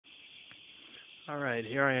Alright,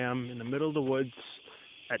 here I am in the middle of the woods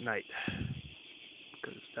at night,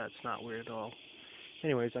 because that's not weird at all.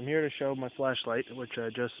 Anyways, I'm here to show my flashlight, which I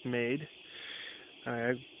just made.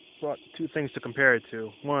 I brought two things to compare it to.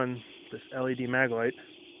 One, this LED mag light,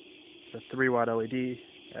 the 3-watt LED,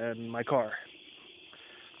 and my car.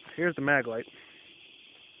 Here's the mag light.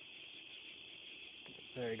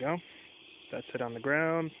 There you go. That's it on the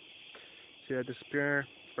ground. See that disappear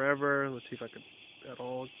forever. Let's see if I could at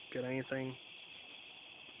all get anything.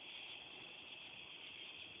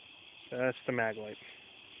 That's the mag light.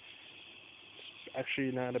 It's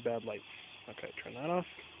actually not a bad light. Okay, turn that off.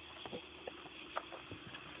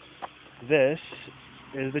 This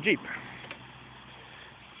is the Jeep.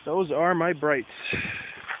 Those are my brights.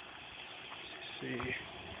 Let's see.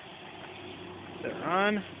 They're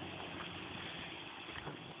on.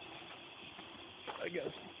 I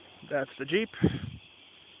guess that's the Jeep.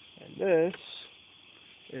 And this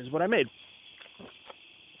is what I made.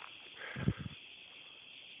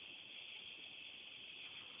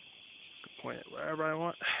 Point it wherever I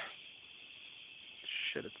want.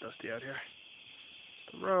 Shit, it's dusty out here.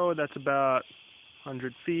 The road, that's about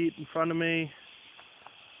 100 feet in front of me.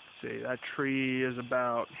 Let's see, that tree is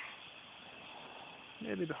about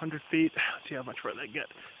maybe 100 feet. Let's see how much further I get.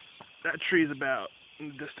 That tree is about in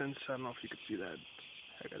the distance. I don't know if you can see that.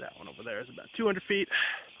 That one over there is about 200 feet.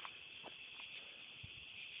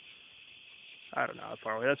 I don't know how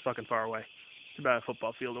far away. That's fucking far away. It's about a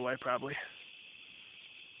football field away, probably.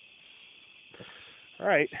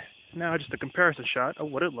 Alright, now just a comparison shot of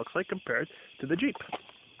what it looks like compared to the Jeep.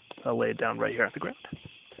 I'll lay it down right here on the ground.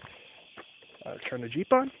 Turn the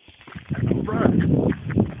Jeep on. And run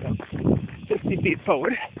about 50 feet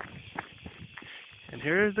forward. And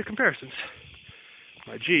here's the comparisons.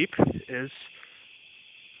 My Jeep is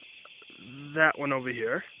that one over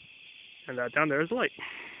here, and that down there is the light.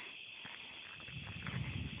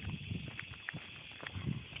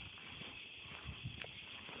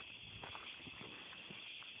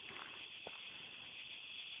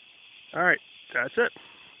 Alright, that's it.